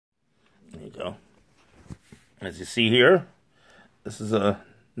So, as you see here, this is a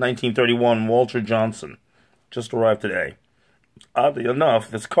 1931 Walter Johnson. Just arrived today. Oddly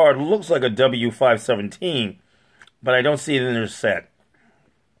enough, this card looks like a W517, but I don't see it in their set.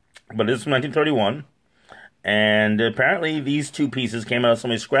 But it's from 1931, and apparently these two pieces came out of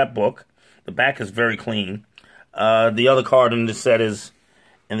somebody's scrapbook. The back is very clean. The other card in this set is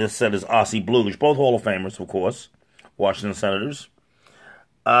Ossie Bluge, both Hall of Famers, of course, Washington Senators.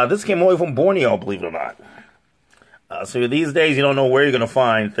 This came away from Borneo, believe it or not. So these days, you don't know where you're going to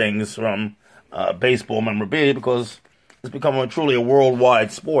find things from baseball memorabilia because it's become truly a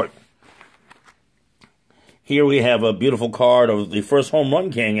worldwide sport. Here we have a beautiful card of the first home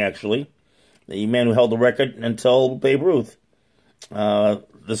run king, actually. The man who held the record until Babe Ruth.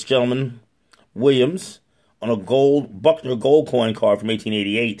 This gentleman, Williams, on a Buckner gold coin card from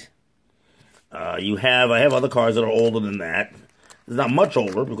 1888. I have other cards that are older than that. It's not much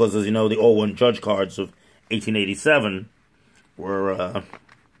older because, as you know, the 01 Judge cards of 1887 were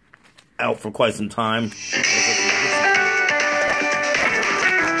out for quite some time.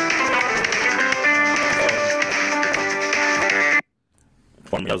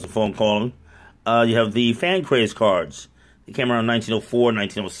 Pardon me, that was a phone calling. You have the Fan Craze cards. They came around 1904,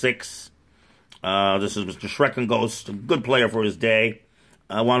 1906. This is Mr. Schreckenghost, a good player for his day.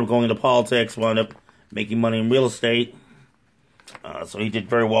 Wound up going into politics, wound up making money in real estate. So he did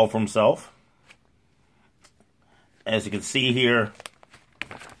very well for himself. As you can see here,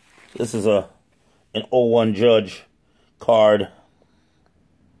 this is an 01 Judge card.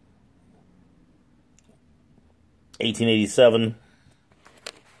 1887.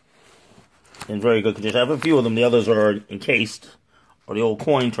 In very good condition. I have a few of them. The others are encased, or the old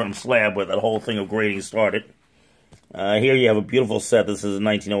coin turned slab where that whole thing of grading started. Here you have a beautiful set. This is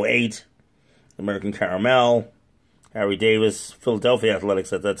 1908. American Caramel. Harry Davis, Philadelphia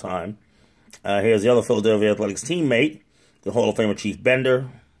Athletics at that time. Here's the other Philadelphia Athletics teammate, the Hall of Famer Chief Bender.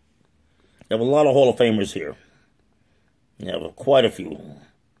 You have a lot of Hall of Famers here. You have quite a few.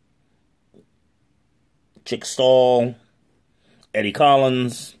 Chick Stahl, Eddie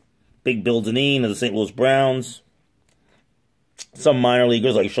Collins, Big Bill Dineen of the St. Louis Browns. Some minor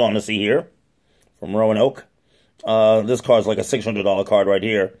leaguers like Shaughnessy here from Roanoke. This card's like a $600 card right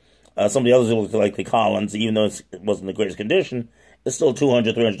here. Some of the others look like the Collins, even though it wasn't the greatest condition. It's still a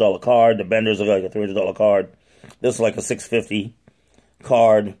 $200, $300 card. The Benders are like a $300 card. This is like a $650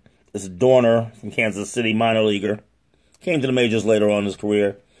 card. This is Dorner from Kansas City, minor leaguer. Came to the majors later on in his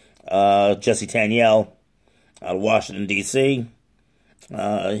career. Jesse Taniel out of Washington, D.C. You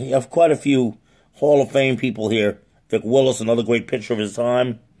have quite a few Hall of Fame people here. Vic Willis, another great pitcher of his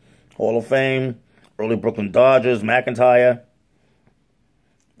time. Hall of Fame. Early Brooklyn Dodgers, McIntyre.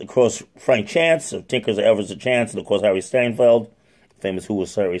 Of course, Frank Chance of Tinkers Evers of Chance. And, of course, Harry Steinfeld. Famous Who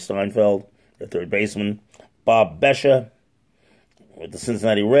was Harry Steinfeld, the third baseman. Bob Besha with the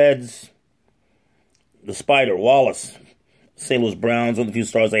Cincinnati Reds. The Spider, Wallace. St. Louis Browns, one of the few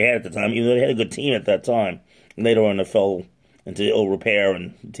stars they had at the time, even though they had a good team at that time. And later on, they fell into ill repair,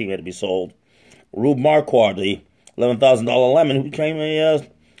 and the team had to be sold. Rube Marquardt, the $11,000 Lemon, who became a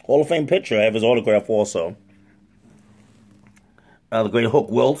Hall of Fame pitcher. I have his autograph also. The great Hook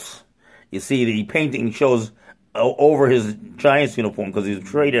Wiltz. You see the painting shows over his Giants uniform because he was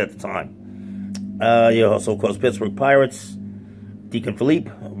traded at the time. You also, of course, Pittsburgh Pirates. Deacon Philippe,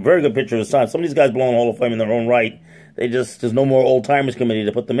 very good pitcher of his time. Some of these guys belong in the Hall of Fame in their own right. There's no more old-timers committee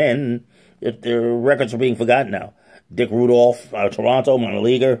to put them in. Their records are being forgotten now. Dick Rudolph, Toronto, minor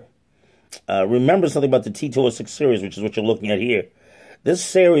leaguer. Remember something about the T206 series, which is what you're looking at here. This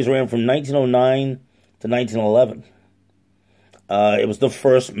series ran from 1909 to 1911. It was the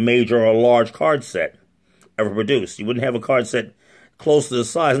first major or large card set ever produced. You wouldn't have a card set close to this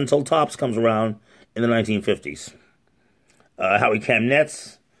size until Topps comes around in the 1950s. Howie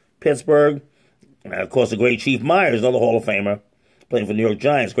Kemnetz, Pittsburgh. Of course, the great Chief Myers, another Hall of Famer, playing for the New York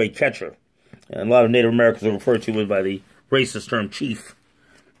Giants, great catcher. And a lot of Native Americans are referred to by the racist term chief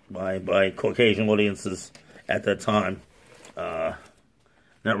by Caucasian audiences at that time.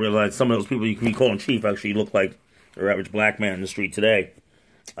 Not realize some of those people you can be calling chief actually look like your average black man in the street today.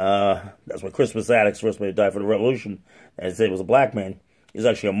 That's why Crispus Attucks first made a die for the Revolution, and said he was a black man. He's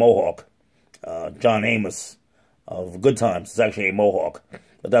actually a Mohawk. John Amos of Good Times is actually a Mohawk.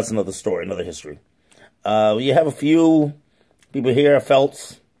 But that's another story, another history. You have a few people here,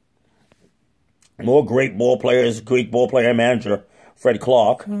 Feltz. More great ball players, Greek ball player and manager, Fred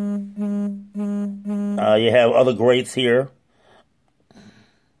Clark. You have other greats here.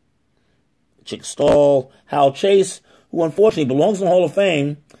 Chick Stahl, Hal Chase, who unfortunately belongs in the Hall of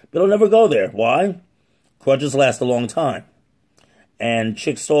Fame, but he'll never go there. Why? Grudges last a long time. And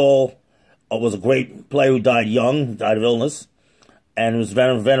Chick Stahl was a great player who died young, died of illness, and was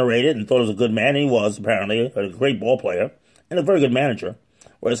venerated and thought he was a good man. And he was, apparently, a great ball player and a very good manager.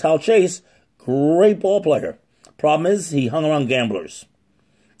 Whereas Hal Chase, great ball player. Problem is, he hung around gamblers.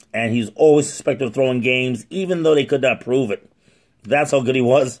 And he's always suspected of throwing games, even though they could not prove it. That's how good he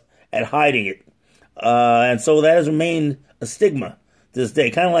was at hiding it. And so that has remained a stigma to this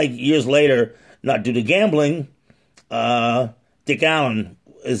day. Kind of like years later, not due to gambling, Dick Allen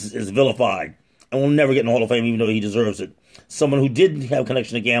is vilified and will never get in the Hall of Fame, even though he deserves it. Someone who did have a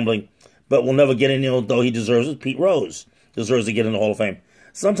connection to gambling, but will never get in, though he deserves it, Pete Rose deserves to get in the Hall of Fame.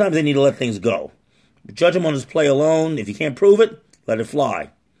 Sometimes they need to let things go. Judge him on his play alone. If you can't prove it, let it fly.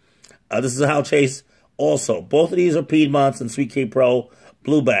 This is Hal Chase also. Both of these are Piedmonts and Sweet Cape Pro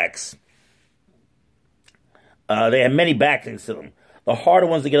Bluebacks. They have many backings to them. The harder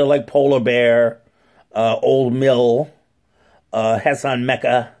ones to get are like Polar Bear, Old Mill, Hassan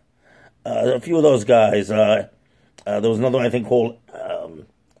Mecca, a few of those guys. There was another one I think called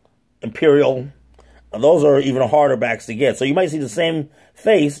Imperial. Those are even harder backs to get. So you might see the same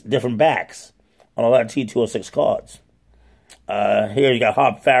face, different backs on a lot of T206 cards. Here you got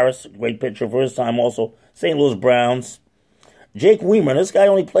Hob Farris, great pitcher for his time also. St. Louis Browns. Jake Weimer, this guy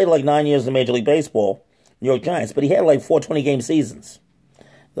only played like 9 years in Major League Baseball, New York Giants, but he had like 420-game seasons.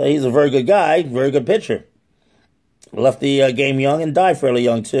 So he's a very good guy, very good pitcher. Left the game young and died fairly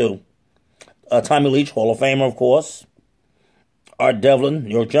young too. Tommy Leach, Hall of Famer, of course. Art Devlin,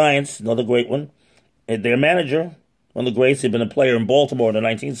 New York Giants, another great one. And their manager, one of the greats, had been a player in Baltimore in the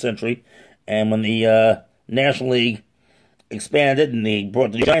 19th century. And when the National League expanded and they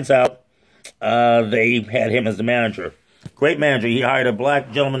brought the Giants out, they had him as the manager. Great manager. He hired a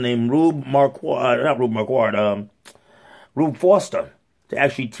black gentleman named Rube Foster to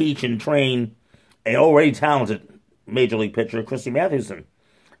actually teach and train an already talented Major League pitcher, Christy Mathewson,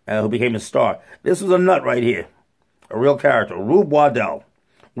 who became a star. This was a nut right here, a real character, Rube Waddell.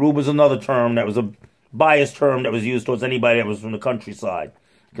 Rube was another term that was a biased term that was used towards anybody that was from the countryside,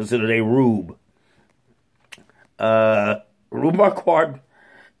 considered a rube. Rube Marquardt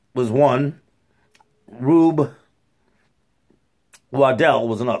was one. Rube Waddell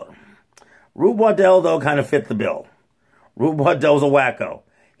was another. Rube Waddell, though, kind of fit the bill. Rube Waddell was a wacko.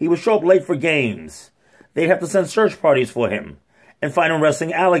 He would show up late for games. They'd have to send search parties for him and find him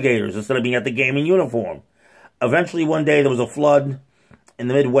wrestling alligators instead of being at the game in uniform. Eventually, one day, there was a flood in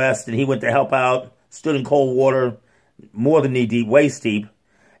the Midwest, and he went to help out, stood in cold water, more than knee-deep, waist-deep,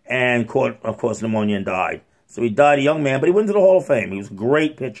 and caught, of course, pneumonia and died. So he died a young man, but he went to the Hall of Fame. He was a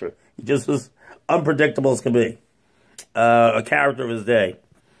great pitcher. He just was unpredictable as can be. A character of his day.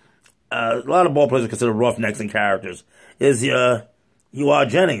 A lot of ball players are considered roughnecks and characters. Is U.R.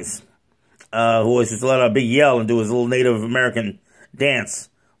 Jennings, who always used to let out a big yell and do his little Native American dance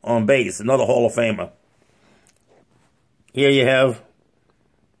on base. Another Hall of Famer. Here you have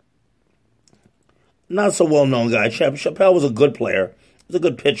not so well-known guy. Chappelle was a good player. He was a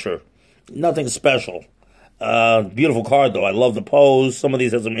good pitcher. Nothing special. Beautiful card, though. I love the pose. Some of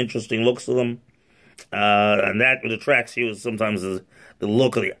these have some interesting looks to them. And that what attracts you is sometimes the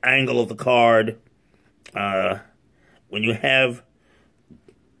look or the angle of the card. When you have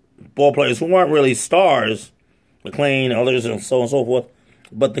ball players who aren't really stars, McLean, others, and so on and so forth,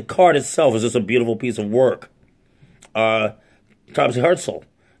 but the card itself is just a beautiful piece of work. Topsy Hurtsell,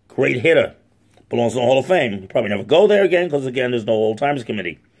 great hitter, belongs to the Hall of Fame. Probably never go there again because, again, there's no old timers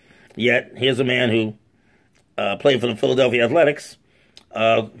committee. Yet, here's a man who played for the Philadelphia Athletics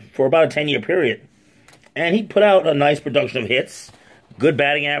for about a 10-year period. And he put out a nice production of hits, good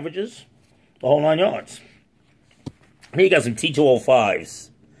batting averages, the whole 9 yards. Here you got some T205s.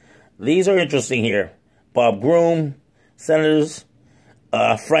 These are interesting here. Bob Groom, Senators,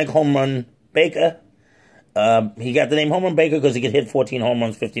 Frank Home Run Baker. He got the name Home Run Baker because he could hit 14 home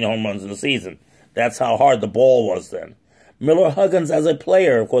runs, 15 home runs in a season. That's how hard the ball was then. Miller Huggins as a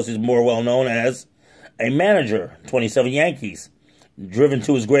player, of course, he's more well known as a manager, 27 Yankees. Driven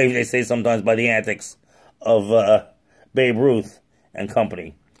to his grave, they say sometimes, by the antics of Babe Ruth and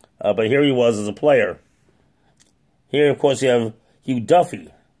company. But here he was as a player. Here, of course, you have Hugh Duffy,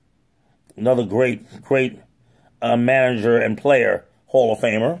 another great manager and player, Hall of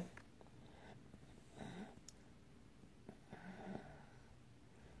Famer.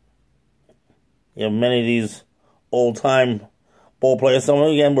 You have many of these old-time ball players. Some of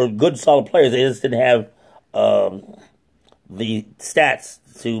them, again, were good, solid players. They just didn't have the stats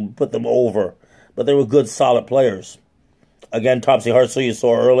to put them over. But they were good, solid players. Again, Topsy Hurtsell, you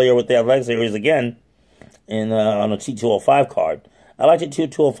saw earlier with the Athletics series again on a T205 card. I like the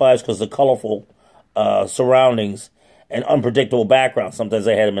T205s because of the colorful surroundings and unpredictable background. Sometimes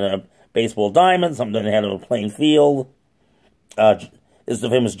they had him in a Baseball diamond, something that had on a plain field. Is the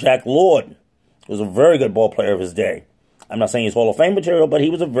famous Jack Lord, who was a very good ball player of his day. I'm not saying he's Hall of Fame material, but he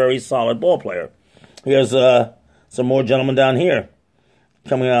was a very solid ball player. Here's some more gentlemen down here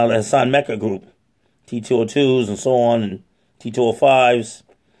coming out of the Hassan Mecca group. T202s and so on, and T205s.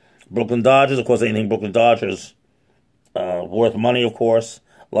 Brooklyn Dodgers, of course, anything Brooklyn Dodgers, worth money, of course.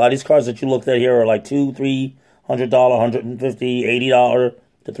 A lot of these cards that you looked at here are like $200, $300, $150, $80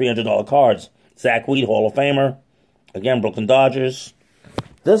 to $300 cards. Zach Wheat, Hall of Famer. Again, Brooklyn Dodgers.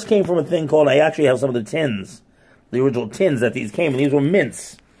 This came from a thing called, I actually have some of the tins, the original tins that these came in. These were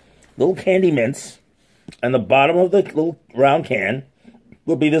mints, little candy mints. And the bottom of the little round can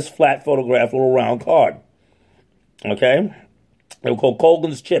would be this flat photographed little round card. Okay? They were called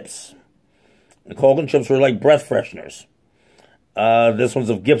Colgan's Chips. The Colgan chips were like breath fresheners. This one's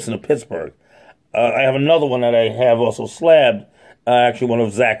of Gibson of Pittsburgh. I have another one that I have also slabbed. Actually, one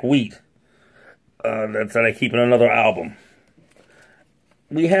of Zach Wheat. That I keep in another album.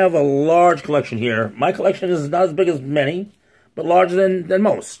 We have a large collection here. My collection is not as big as many, but larger than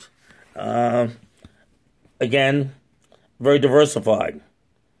most. Again, very diversified.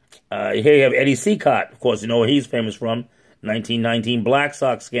 Here you have Eddie Seacott. Of course, you know where he's famous from. 1919 Black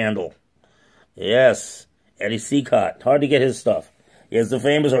Sox scandal. Yes, Eddie Seacott. Hard to get his stuff. Here's the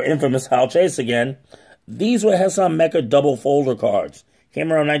famous or infamous Hal Chase again. These were Hassan Mecca double folder cards.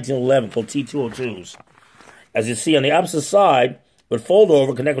 Came around 1911, called T202s. As you see on the opposite side, would fold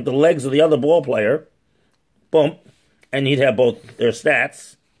over, connect with the legs of the other ball player. Boom. And you'd have both their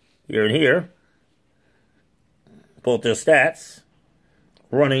stats, here and here. Both their stats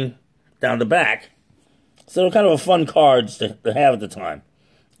running down the back. So they're kind of fun cards to have at the time.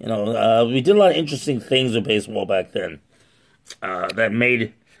 You know, we did a lot of interesting things with baseball back then. That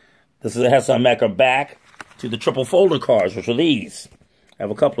made, this is a Hassan Mecca back to the triple folder cards, which are these. I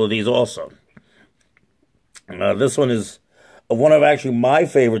have a couple of these also. This one is of one of actually my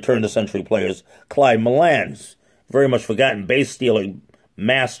favorite turn-of-the-century players, Clyde Millan's. Very much forgotten base stealing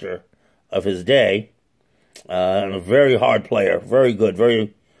master of his day. And a very hard player, very good,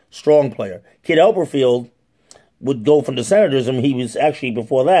 very strong player. Kid Elberfield would go from the Senators, and he was actually,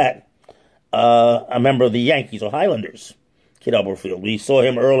 before that, a member of the Yankees or Highlanders. Kid Elberfield. We saw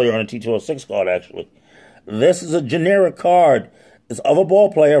him earlier on a T206 card, actually. This is a generic card. It's of a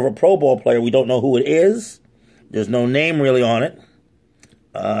ball player, of a pro ball player. We don't know who it is. There's no name really on it.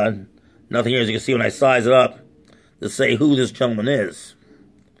 Nothing here, as you can see when I size it up, to say who this gentleman is.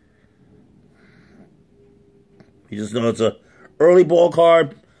 You just know it's a early ball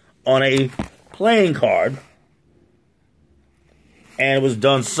card on a playing card. And it was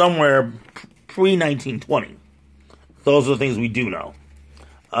done somewhere pre-1920. Those are the things we do know.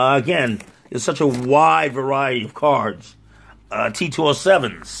 Again, there's such a wide variety of cards.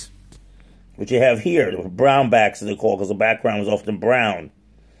 T207s, which you have here, the brown backs as they call, because the background was often brown.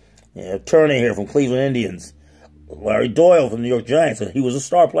 You have Turner here from Cleveland Indians. Larry Doyle from the New York Giants. He was a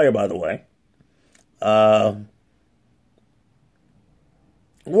star player, by the way.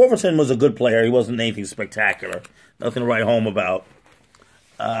 Wolverton was a good player. He wasn't anything spectacular. Nothing to write home about.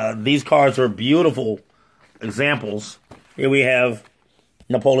 These cards are beautiful examples. Here we have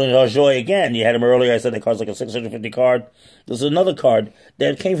Napoleon Lajoie again. You had him earlier. I said that card's like a 650 card. This is another card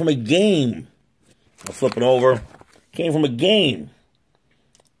that came from a game. I'll flip it over. Came from a game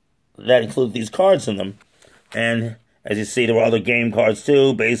that included these cards in them. And as you see, there were other game cards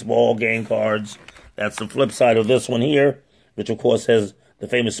too. Baseball game cards. That's the flip side of this one here, which of course has the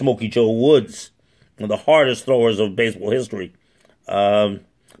famous Smokey Joe Woods, one of the hardest throwers of baseball history.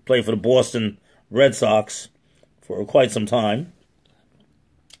 Played for the Boston Red Sox for quite some time.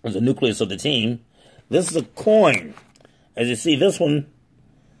 Was the nucleus of the team. This is a coin. As you see, this one,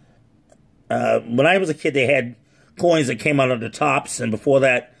 when I was a kid, they had coins that came out of the tops, and before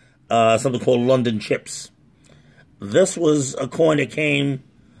that, something called London chips. This was a coin that came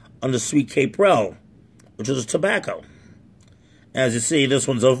under Sweet Caprel, which was tobacco. As you see, this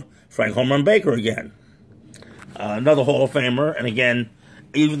one's of Frank Home Run Baker again. Another Hall of Famer, and again,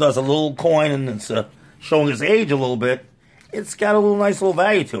 even though it's a little coin and it's showing its age a little bit, it's got a little nice little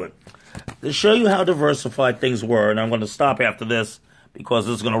value to it. To show you how diversified things were, and I'm going to stop after this because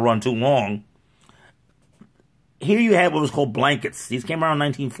this is going to run too long. Here you have what was called blankets. These came around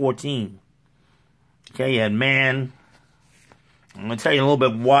 1914. Okay, you had Man. I'm going to tell you a little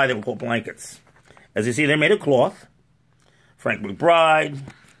bit why they were called blankets. As you see, they're made of cloth. Frank McBride.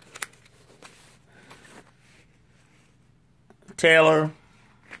 Taylor.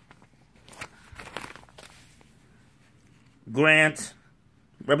 Grant,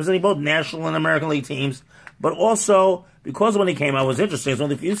 representing both National and American League teams, but also because when he came out, it was interesting. It's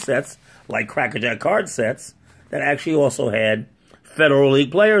one of the few sets, like Cracker Jack card sets, that actually also had Federal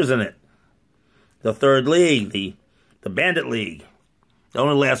League players in it. The Third League, the Bandit League. It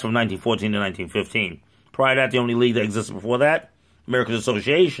only lasts from 1914 to 1915. Prior to that, the only league that existed before that, American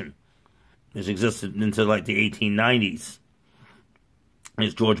Association, which existed into like the 1890s.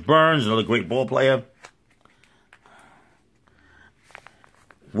 There's George Burns, another great ball player.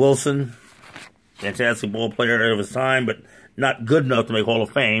 Wilson, fantastic ball player of his time, but not good enough to make Hall of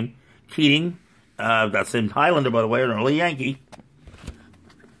Fame. Keating, that's in Highlander, by the way, an early Yankee.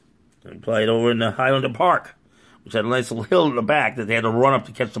 He played over in the Highlander Park, which had a nice little hill in the back that they had to run up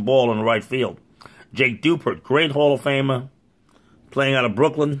to catch the ball in the right field. Jake Dupert, great Hall of Famer, playing out of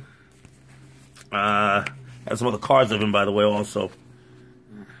Brooklyn. Has some other cards of him, by the way, also.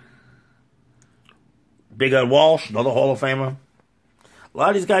 Big Ed Walsh, another Hall of Famer. A lot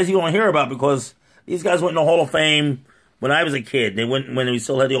of these guys you don't hear about because these guys went in the Hall of Fame when I was a kid. They went when we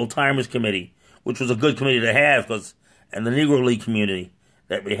still had the Old Timers Committee, which was a good committee to have, and the Negro League community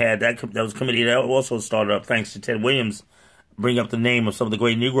that we had. That was a committee that also started up thanks to Ted Williams, bring up the name of some of the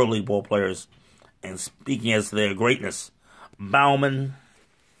great Negro League ball players and speaking as to their greatness. Bauman,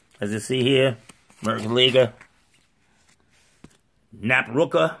 as you see here, American Leaguer. Nap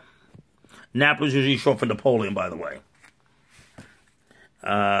Rooker. Nap was usually short for Napoleon, by the way.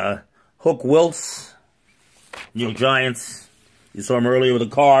 Hook Wiltz, New York Giants. You saw him earlier with a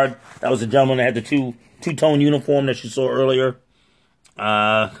card. That was the gentleman that had the two-tone uniform that you saw earlier.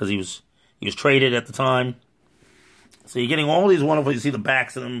 Because he was traded at the time. So you're getting all these wonderful. You see the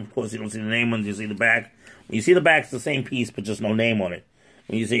backs of them. Of course, you don't see the name ones. You see the back. When you see the back, it's the same piece, but just no name on it.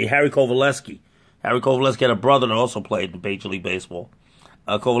 When you see Harry Kovaleski. Harry Kovaleski had a brother that also played in Major League Baseball.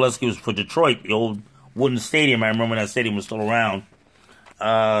 Kovaleski was for Detroit, the old wooden stadium. I remember when that stadium was still around.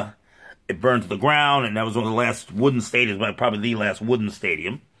 It burned to the ground, and that was one of the last wooden stadiums, probably the last wooden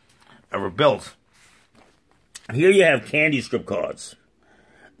stadium ever built. Here you have candy strip cards.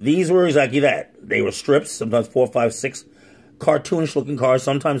 These were exactly that. They were strips, sometimes 4, 5, 6 cartoonish-looking cards,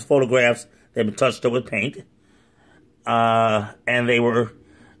 sometimes photographs that had been touched up with paint. And they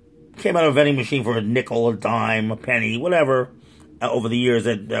came out of a vending machine for a nickel, a dime, a penny, whatever, over the years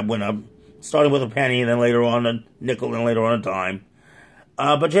that went up. Starting with a penny, and then later on a nickel, and later on a dime.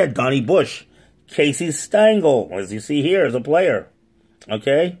 But you had Donnie Bush, Casey Stengel, as you see here, as a player.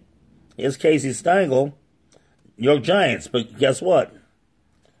 Okay? Here's Casey Stengel, New York Giants. But guess what?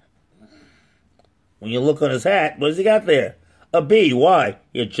 When you look on his hat, what does he got there? A B. Why?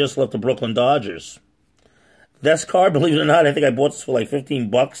 He had just left the Brooklyn Dodgers. This card, believe it or not, I think I bought this for like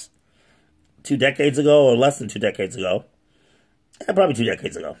 $15 2 decades ago, or less than 2 decades ago. Probably 2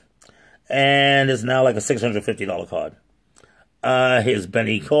 decades ago. And it's now like a $650 card. Here's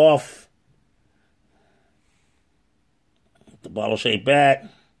Benny Koff. The bottle-shaped bat.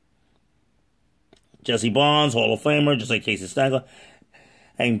 Jesse Bonds, Hall of Famer, just like Casey Stengel.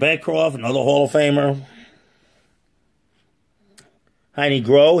 Hank Bancroft, another Hall of Famer. Heine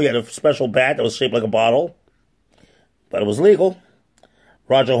Groh, he had a special bat that was shaped like a bottle, but it was legal.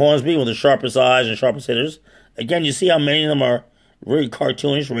 Roger Hornsby with the sharpest eyes and sharpest hitters. Again, you see how many of them are very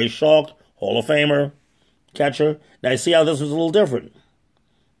cartoonish. Ray Schalk, Hall of Famer, catcher. Now, you see how this was a little different.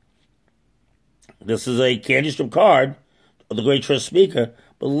 This is a candy strip card of the great Tris Speaker,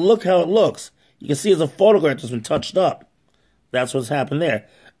 but look how it looks. You can see it's a photograph that's been touched up. That's what's happened there.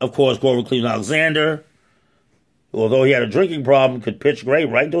 Of course, Grover Cleveland Alexander, who, although he had a drinking problem, could pitch great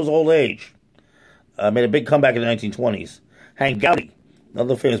right into his old age. Made a big comeback in the 1920s. Hank Gowdy,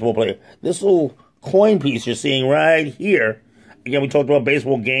 another famous ball player. This little coin piece you're seeing right here. Again, we talked about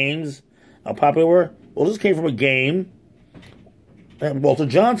baseball games, how popular they were. Well, this came from a game that had Walter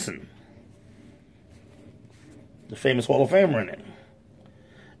Johnson, the famous Hall of Famer, in it.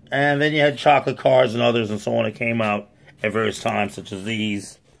 And then you had chocolate cards and others and so on that came out at various times, such as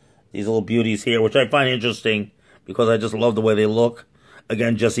these little beauties here, which I find interesting because I just love the way they look.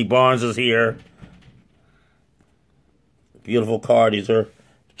 Again, Jesse Barnes is here. Beautiful card. These are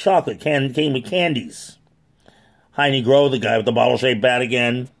chocolate, came with candies. Heine Groh, the guy with the bottle-shaped bat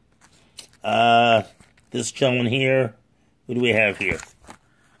again. This gentleman here. Who do we have here?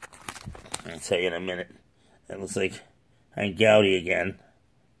 I'll tell you in a minute. That looks like Hank Gowdy again.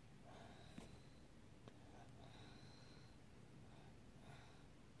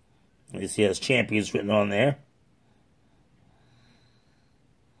 You see, he has champions written on there.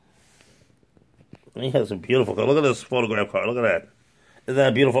 And he has some beautiful card. Look at this photograph card. Look at that. Isn't that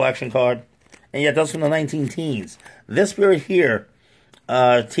a beautiful action card? And yet, that's from the 19-teens. This period here,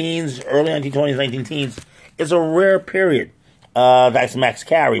 teens, early 1920s, 19-teens, is a rare period. That's Max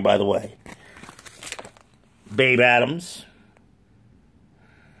Carey, by the way. Babe Adams.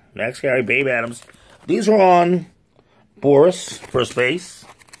 Max Carey, Babe Adams. These are on Boris, first base.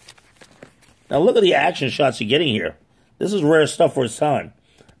 Now look at the action shots you're getting here. This is rare stuff for its time.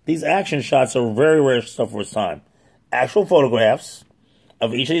 These action shots are very rare stuff for its time. Actual photographs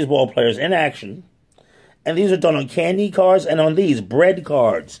of each of these ball players in action. And these are done on candy cards and on these bread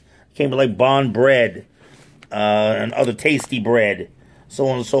cards. Came with like Bond bread and other tasty bread, so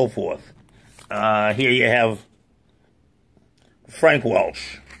on and so forth. Here you have Frank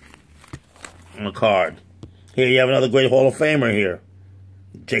Welch on the card. Here you have another great Hall of Famer here.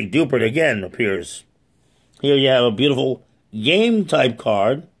 Jake Dupert again appears. Here you have a beautiful game-type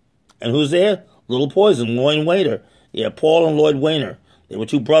card. And who's there? Little Poison, Lloyd Wainer. Yeah, Paul and Lloyd Wainer. They were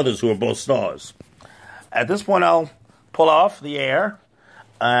two brothers who were both stars. At this point, I'll pull off the air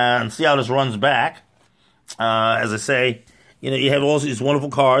and see how this runs back. As I say, you have all these wonderful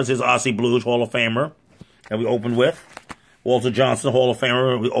cards. There's Ossie Blues, Hall of Famer, that we opened with. Walter Johnson, Hall of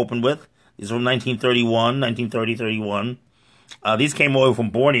Famer, we opened with. These are from 1930-31. These came over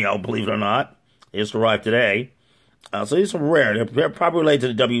from Borneo, believe it or not. They just arrived today. So these are rare. They're probably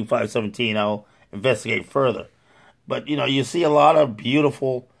related to the W517. I'll investigate further. But, you see a lot of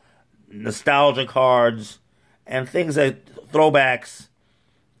beautiful nostalgia cards and things that throwbacks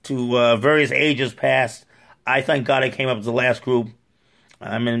to various ages past. I thank God I came up with the last group.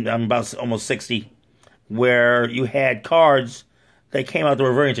 I'm about almost 60, where you had cards that came out that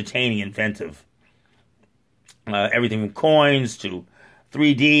were very entertaining, inventive. Everything from coins to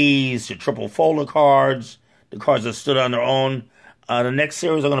 3Ds to triple folder cards, the cards that stood on their own. The next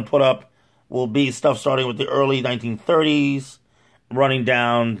series I'm going to put up will be stuff starting with the early 1930s, running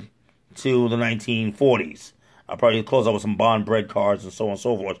down to the 1940s. I'll probably close out with some Bond bread cards and so on and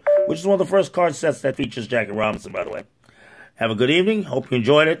so forth, which is one of the first card sets that features Jackie Robinson, by the way. Have a good evening. Hope you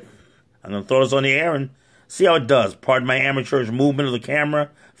enjoyed it. I'm going to throw this on the air and see how it does. Pardon my amateurish movement of the camera,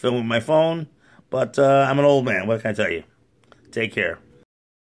 film with my phone, but I'm an old man. What can I tell you? Take care.